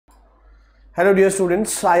Hello dear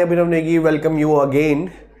students, I Abhinav Negi welcome you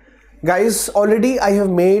again. Guys, already I have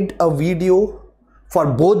made a video for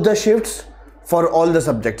both the shifts for all the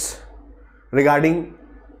subjects regarding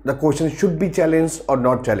the question should be challenged or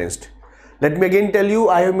not challenged. Let me again tell you,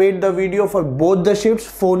 I have made the video for both the shifts,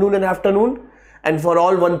 forenoon and afternoon, and for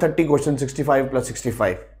all 130 questions, 65 plus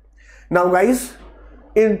 65. Now guys,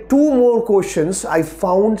 in two more questions I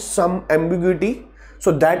found some ambiguity,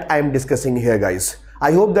 so that I am discussing here guys.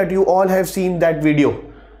 I hope that you all have seen that video.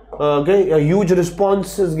 Okay, a huge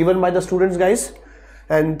response is given by the students guys,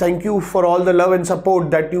 and thank you for all the love and support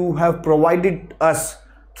that you have provided us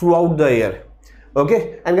throughout the year.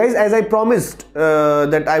 Okay, and guys, as I promised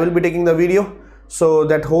that I will be taking the video, so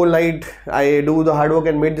that whole night I do the hard work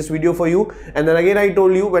and made this video for you. And then again I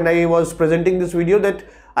told you when I was presenting this video that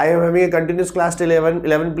I am having a continuous class till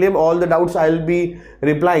 11 PM. All the doubts I will be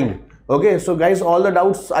replying. Okay, so guys, all the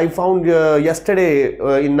doubts I found yesterday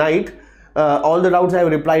in night, all the doubts I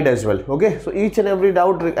have replied as well. Okay, so each and every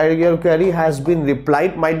doubt your query has been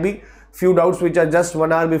replied. Might be few doubts which are just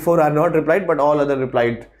 1 hour before are not replied, but all other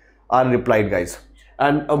are replied guys.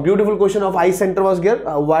 And a beautiful question of eye center was here.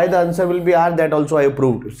 Why the answer will be R, that also I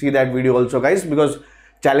approved. See that video also guys, because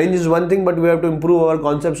challenge is one thing, but we have to improve our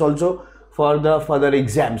concepts also for the further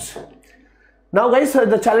exams. Now guys,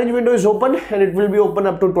 the challenge window is open and it will be open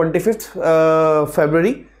up to 25th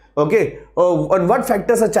February. Okay, on what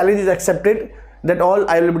factors a challenge is accepted, that all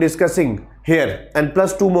I will be discussing here, and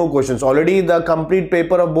plus two more questions. Already the complete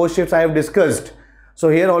paper of both shifts I have discussed, so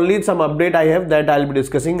here only some update I have that I will be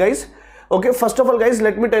discussing guys. Okay, first of all guys,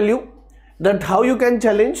 let me tell you that how you can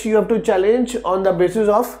challenge. You have to challenge on the basis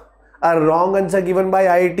of a wrong answer given by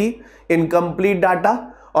IIT, incomplete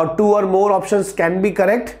data, or two or more options can be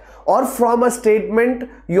correct, or from a statement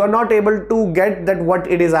you are not able to get that what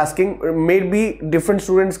it is asking. Maybe different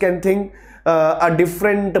students can think a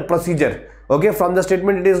different procedure. Okay, from the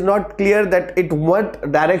statement it is not clear that it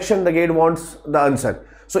what direction the gate wants the answer.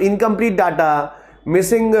 So incomplete data,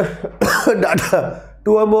 missing data,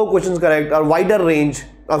 two or more questions correct, or wider range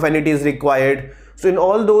of NET is required. So in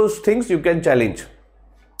all those things you can challenge.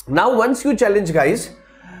 Now once you challenge guys,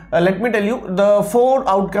 let me tell you the four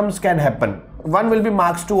outcomes can happen. One will be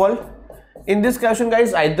marks to all. In this question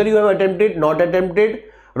guys, either you have attempted, not attempted,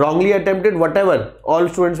 wrongly attempted, whatever, all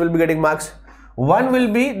students will be getting marks. One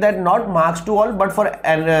will be that not marks to all, but for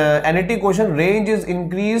an NET question range is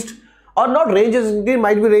increased, or not range is increased,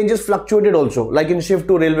 might be range is fluctuated also, like in shift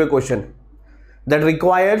to railway question, that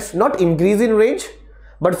requires not increase in range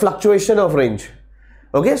but fluctuation of range.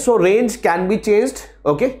 Okay, so range can be changed,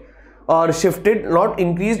 okay, or shifted, not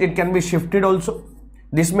increased, it can be shifted also.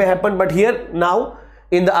 This may happen, but here now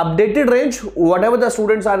in the updated range, whatever the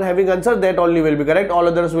students are having answer, that only will be correct. All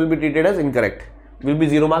others will be treated as incorrect. Will be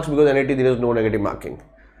 0 marks because NET there is no negative marking.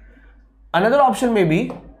 Another option may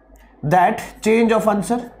be that change of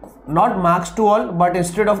answer, not marks to all, but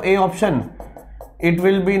instead of A option, it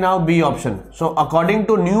will be now B option. So according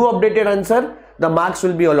to new updated answer, the marks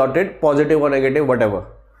will be allotted, positive or negative, whatever.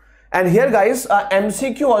 And here guys,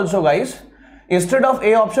 MCQ also guys, instead of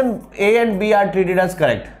A option, A and B are treated as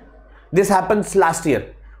correct. This happens last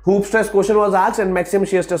year. Hoop stress question was asked and maximum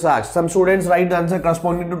shear stress asked. Some students write the answer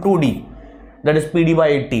corresponding to 2D, that is PD by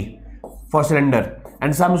 80 for cylinder.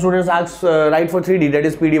 And some students write for 3D, that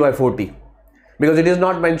is PD by 40. Because it is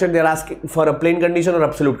not mentioned, they are asking for a plain condition or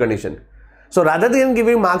absolute condition. So rather than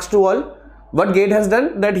giving marks to all, what GATE has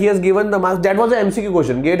done, that he has given the marks, that was an MCQ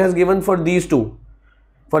question. GATE has given for these two.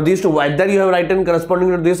 For these two, either you have written corresponding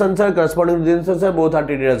to this answer, corresponding to this answer, both are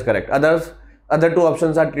treated as correct. Other two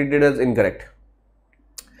options are treated as incorrect.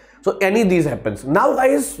 So any of these happens. Now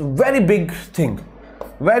guys, very big thing,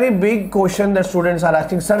 very big question that students are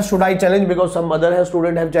asking, sir, should I challenge? Because some other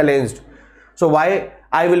student have challenged. So why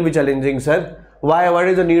I will be challenging, sir? Why? What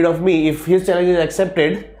is the need of me? If his challenge is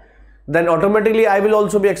accepted, then automatically I will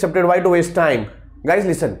also be accepted. Why to waste time? Guys,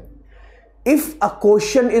 listen. If a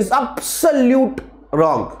question is absolute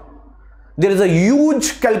wrong, there is a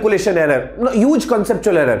huge calculation error, no, huge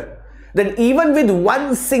conceptual error, then even with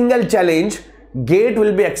one single challenge, GATE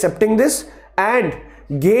will be accepting this and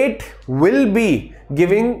GATE will be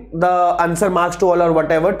giving the answer marks to all or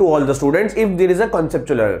whatever to all the students if there is a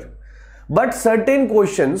conceptual error. But certain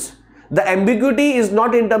questions, the ambiguity is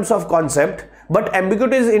not in terms of concept, but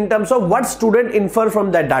ambiguity is in terms of what student infer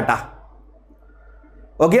from that data.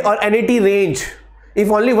 Okay, or NET range. If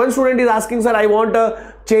only one student is asking, sir, I want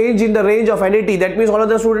a change in the range of NET, that means all of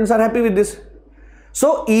the students are happy with this.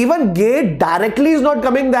 So even GATE directly is not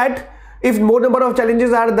coming that if more number of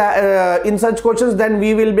challenges are in such questions, then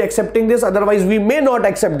we will be accepting this, otherwise we may not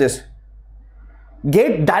accept this.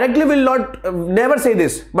 Gate directly will not never say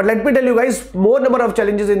this, but let me tell you guys, more number of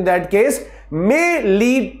challenges in that case may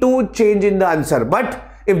lead to change in the answer. But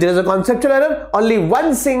if there is a conceptual error, only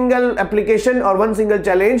one single application or one single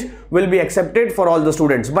challenge will be accepted for all the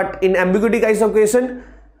students. But in ambiguity kind of question,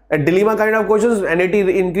 a dilemma kind of questions, NAT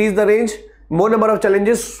increase the range, more number of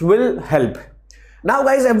challenges will help. Now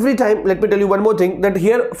guys, every time, let me tell you one more thing, that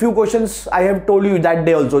here few questions I have told you that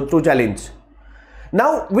day also to challenge.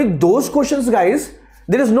 Now with those questions guys,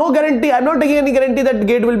 there is no guarantee, I am not taking any guarantee that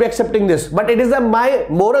GATE will be accepting this, but it is my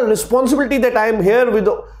moral responsibility that I am here with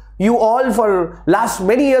you all for last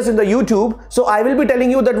many years in the YouTube. So I will be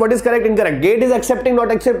telling you that what is correct, incorrect. GATE is accepting,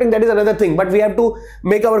 not accepting, that is another thing, but we have to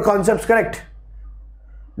make our concepts correct.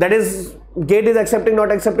 That is, GATE is accepting,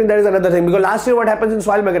 not accepting, that is another thing. Because last year what happens in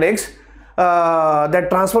soil mechanics, that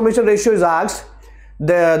transformation ratio is asked,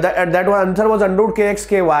 that one answer was under root kx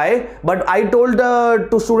ky, but I told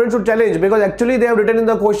to students to challenge, because actually they have written in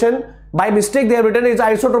the question, by mistake they have written it's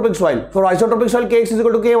isotropic soil. For isotropic soil, kx is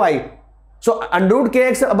equal to ky. So under root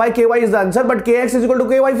kx by ky is the answer, but kx is equal to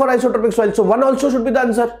ky for isotropic soil. So 1 also should be the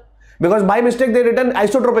answer, because by mistake they written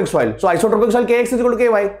isotropic soil. So isotropic soil, kx is equal to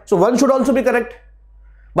ky. So 1 should also be correct,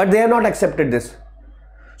 but they have not accepted this.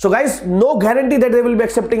 So guys, no guarantee that they will be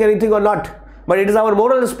accepting anything or not, but it is our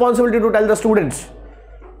moral responsibility to tell the students.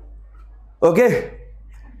 Okay,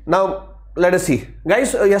 now let us see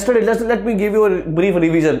guys. Yesterday, let me give you a brief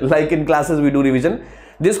revision, like in classes we do revision.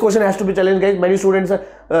 This question has to be challenged guys. Many students,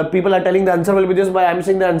 people are telling the answer will be this, but I am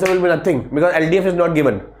saying the answer will be nothing, because LDF is not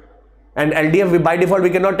given, and LDF by default we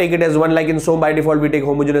cannot take it as 1, like in SOM by default we take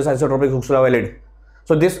homogeneous isotropic Hooke's-Law valid.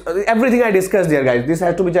 So this, everything I discussed there guys, this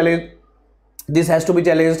has to be challenged, this has to be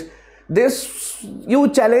challenged, this you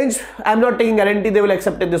challenge. I am not taking guarantee they will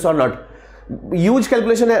accept this or not. Huge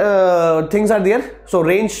calculation things are there, so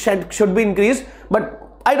range should be increased,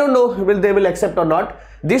 but I don't know they will accept or not.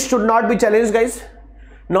 This should not be challenged guys,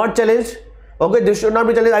 not challenged. Okay, this should not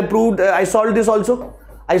be challenged. I proved, I solved this also,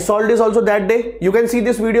 that day. You can see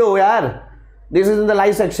this video, yaar. This is in the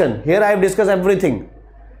live section. Here I have discussed everything.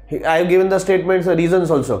 I have given the statements, the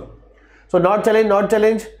reasons also. So not challenge, not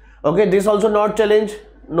challenge. Okay, this also not challenge,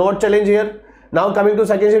 not challenge here. Now coming to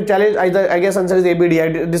second shift challenge, I guess answer is ABD. I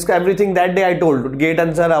discussed everything that day. I told GATE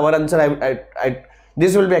answer, our answer.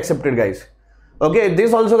 This will be accepted, guys. Okay,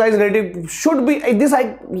 this also, guys, relative should be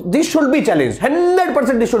this should be challenged.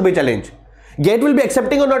 100% this should be challenged. GATE will be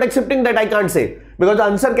accepting or not accepting, that I can't say, because the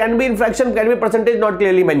answer can be in fraction, can be percentage, not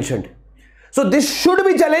clearly mentioned. So this should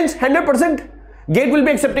be challenged 100%. GATE will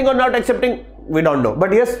be accepting or not accepting, we don't know.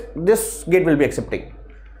 But yes, this GATE will be accepting.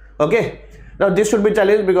 Okay. Now this should be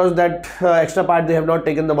challenged, because that extra part they have not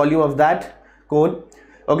taken the volume of that cone.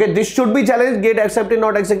 Okay, this should be challenged, GATE accepting,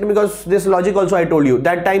 not accepting, because this logic also I told you.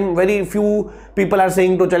 That time very few people are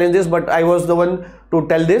saying to challenge this, but I was the one to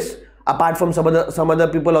tell this, apart from some other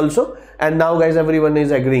people also. And now guys, everyone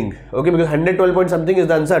is agreeing. Okay, because 112 point something is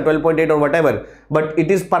the answer, 12.8 or whatever, but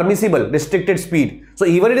it is permissible, restricted speed. So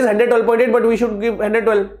even it is 112.8, but we should give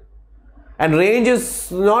 112, and range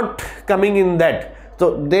is not coming in that. तो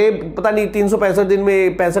दे पता नहीं 365 दिन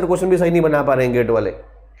में 65 question भी सही नहीं बना पा रहे हैं गेट वाले,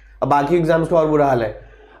 अब बाकी एग्जाम्स का और बुरा हाल है.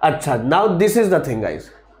 अच्छा, now this is the thing guys,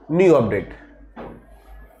 new update.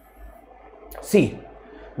 See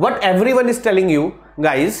what everyone is telling you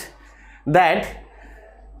guys, that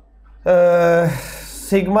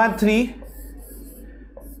sigma 3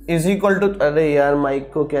 is equal to, अरे यार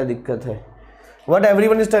माइक को क्या दिक्कत है, what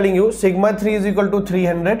everyone is telling you, sigma 3 is equal to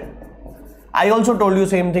 300. I also told you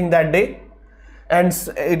same thing that day, and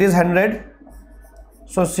it is 100.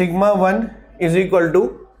 So sigma 1 is equal to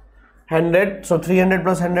 100. So 300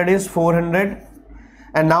 plus 100 is 400.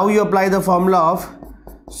 And now you apply the formula of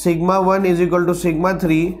sigma 1 is equal to sigma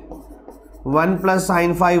 3, 1 plus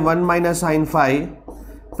sin phi, 1 minus sin phi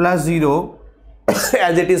plus 0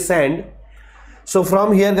 as it is sand. So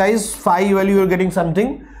from here guys, phi value you are getting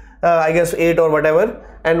something, I guess 8 or whatever.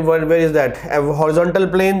 And where is that? A horizontal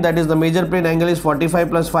plane, that is the major plane, angle is 45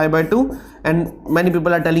 plus 5 by 2. And many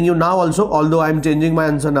people are telling you now also, although I am changing my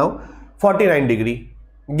answer now, 49 degree.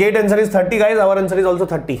 GATE answer is 30 guys, our answer is also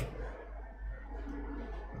 30.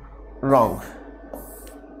 Wrong.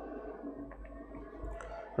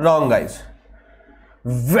 Wrong guys.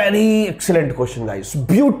 Very excellent question guys.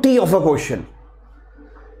 Beauty of a question.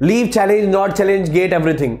 Leave challenge, not challenge, GATE,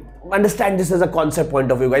 everything. Understand this as a concept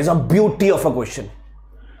point of view guys, a beauty of a question.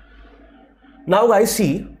 Now guys,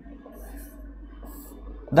 see,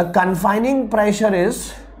 the confining pressure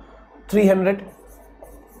is 300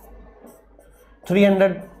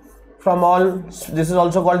 from all, this is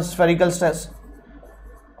also called spherical stress.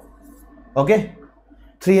 Okay,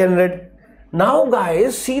 300. Now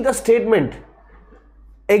guys, see the statement,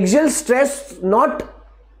 axial stress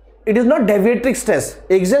it is not deviatoric stress.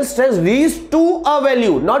 Axial stress reached to a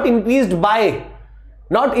value, not increased by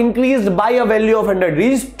a value of 100,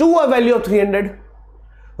 reached to a value of 300,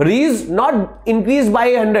 reached not increased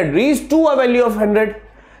by 100, reached to a value of 100.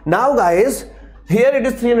 Now guys, here it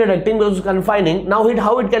is 300 acting because it's confining. Now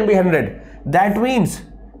how it can be 100? That means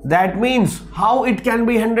how it can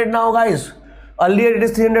be 100 now guys? Earlier it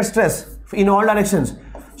is 300 stress in all directions.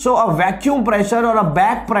 So a vacuum pressure or a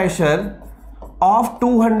back pressure of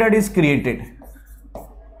 200 is created.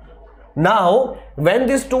 Now when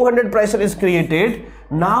this 200 pressure is created,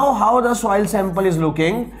 now how the soil sample is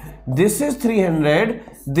looking? This is 300,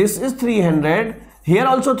 this is 300, here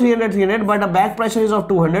also 300, but a back pressure is of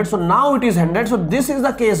 200. So now it is 100. So this is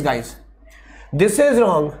the case guys. This is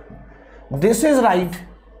wrong, this is right.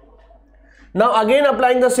 Now again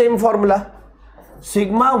applying the same formula,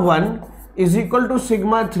 sigma 1 is equal to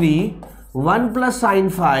sigma 3, 1 plus sin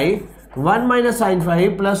phi, 1 minus sin phi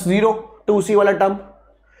plus 0, 2c wala term.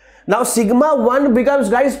 Now sigma 1 becomes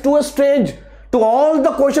guys too strange to all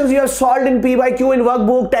the questions you have solved in P by Q, in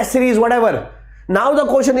workbook, test series, whatever. Now the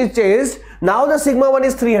question is changed. Now the sigma 1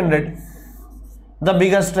 is 300, the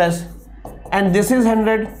bigger stress, and this is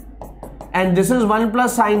 100, and this is 1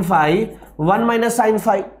 plus sin phi, 1 minus sin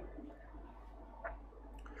phi.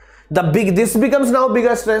 This becomes now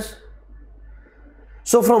bigger stress.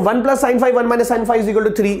 So from 1 plus sin phi, 1 minus sin phi is equal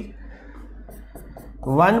to 3.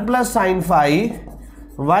 1 plus sin phi,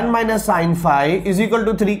 1 minus sin phi is equal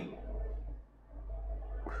to 3.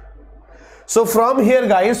 So from here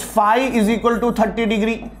guys, phi is equal to 30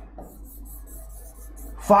 degree.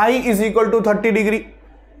 Phi is equal to 30 degree.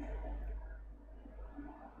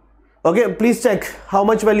 Okay, please check how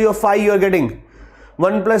much value of phi you are getting.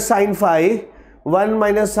 1 plus sin phi, 1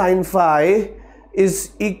 minus sin phi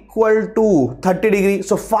is equal to 30 degree.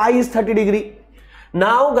 So phi is 30 degree.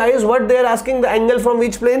 Now guys, what they are asking, the angle from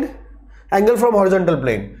which plane? Angle from horizontal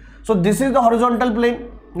plane. So this is the horizontal plane.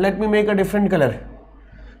 Let me make a different color.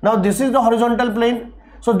 Now this is the horizontal plane.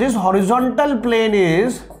 So this horizontal plane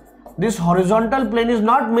is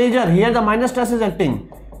not major. Here the minor stress is acting.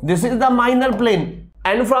 This is the minor plane,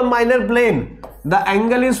 and from minor plane the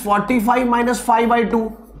angle is 45 minus phi by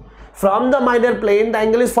 2. From the minor plane the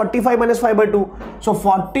angle is 45 minus phi by 2. So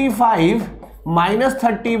 45 minus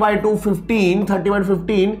 30 by 2, 15, 30 by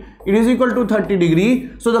 15, it is equal to 30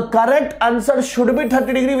 degree. So the correct answer should be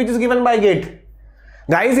 30 degree, which is given by gate.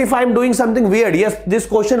 Guys, if I am doing something weird, yes, this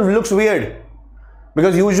question looks weird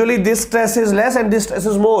because usually this stress is less and this stress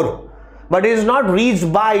is more, but it is not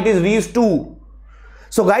reached by, it is reached to.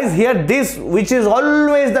 So guys, here this, which is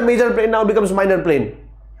always the major plane, now becomes minor plane.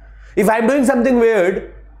 If I am doing something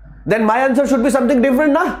weird, then my answer should be something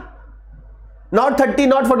different, nah? Not 30,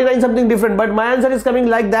 not 49, something different, but my answer is coming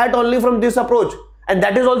like that only from this approach, and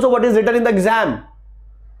that is also what is written in the exam.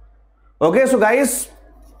 Okay, so guys,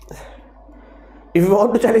 if you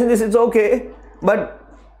want to challenge this, it's okay, but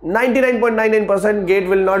 99.99% gate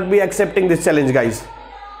will not be accepting this challenge, guys.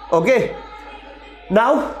 Okay,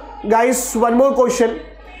 now guys, one more question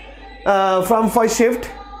from first shift,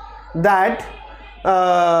 that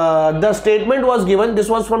the statement was given. This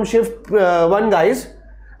was from shift 1 guys,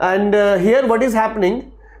 and here what is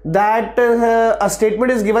happening, that a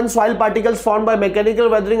statement is given, soil particles formed by mechanical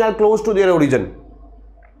weathering are close to their origin,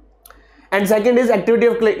 and second is activity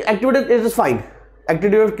of clay. Activity is fine.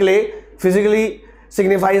 Activity of clay physically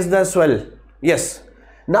signifies the swell. Yes.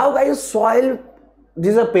 Now guys, soil,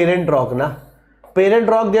 this is a parent rock, na? Parent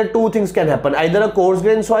rock, there are two things can happen. Either a coarse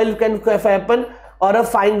grain soil can happen or a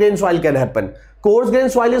fine grain soil can happen. Coarse grain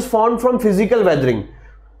soil is formed from physical weathering,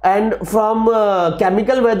 and from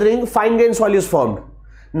chemical weathering fine grain soil is formed.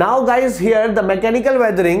 Now guys, here the mechanical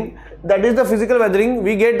weathering, that is the physical weathering,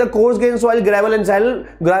 we get the coarse grain soil, gravel and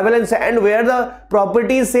sand, where the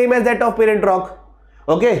property is same as that of parent rock.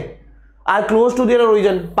 Okay, are close to their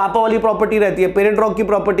origin. Papa wali property रहती है, parent rock की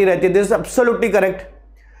property रहती है. This is absolutely correct.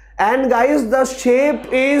 And guys, the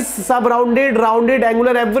shape is sub-rounded, rounded,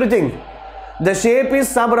 angular, everything. The shape is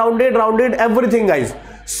sub-rounded, rounded, everything, guys.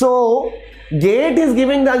 So gate is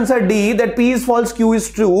giving the answer D, that P is false, Q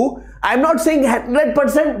is true. I am not saying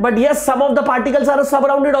 100%, but yes, some of the particles are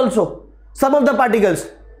sub-rounded also. Some of the particles.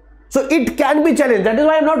 So it can be challenged. That is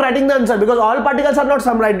why I am not writing the answer, because all particles are not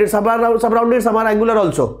sub-rounded, some are angular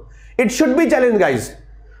also. It should be challenged, guys.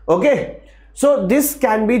 Okay. So this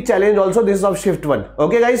can be challenged also. This is of shift 1.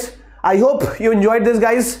 Okay, guys. I hope you enjoyed this,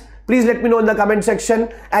 guys. Please let me know in the comment section.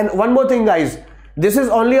 And one more thing, guys. This is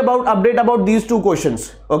only about update about these two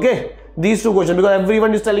questions. Okay. These two questions, because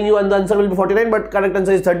everyone is telling you and the answer will be 49, but correct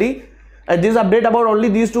answer is 30. And this update about only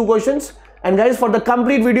these two questions. And guys, for the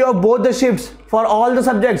complete video of both the shifts for all the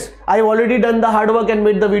subjects, I have already done the hard work and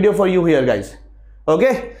made the video for you here guys.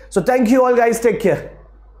 Okay, so thank you all guys, take care.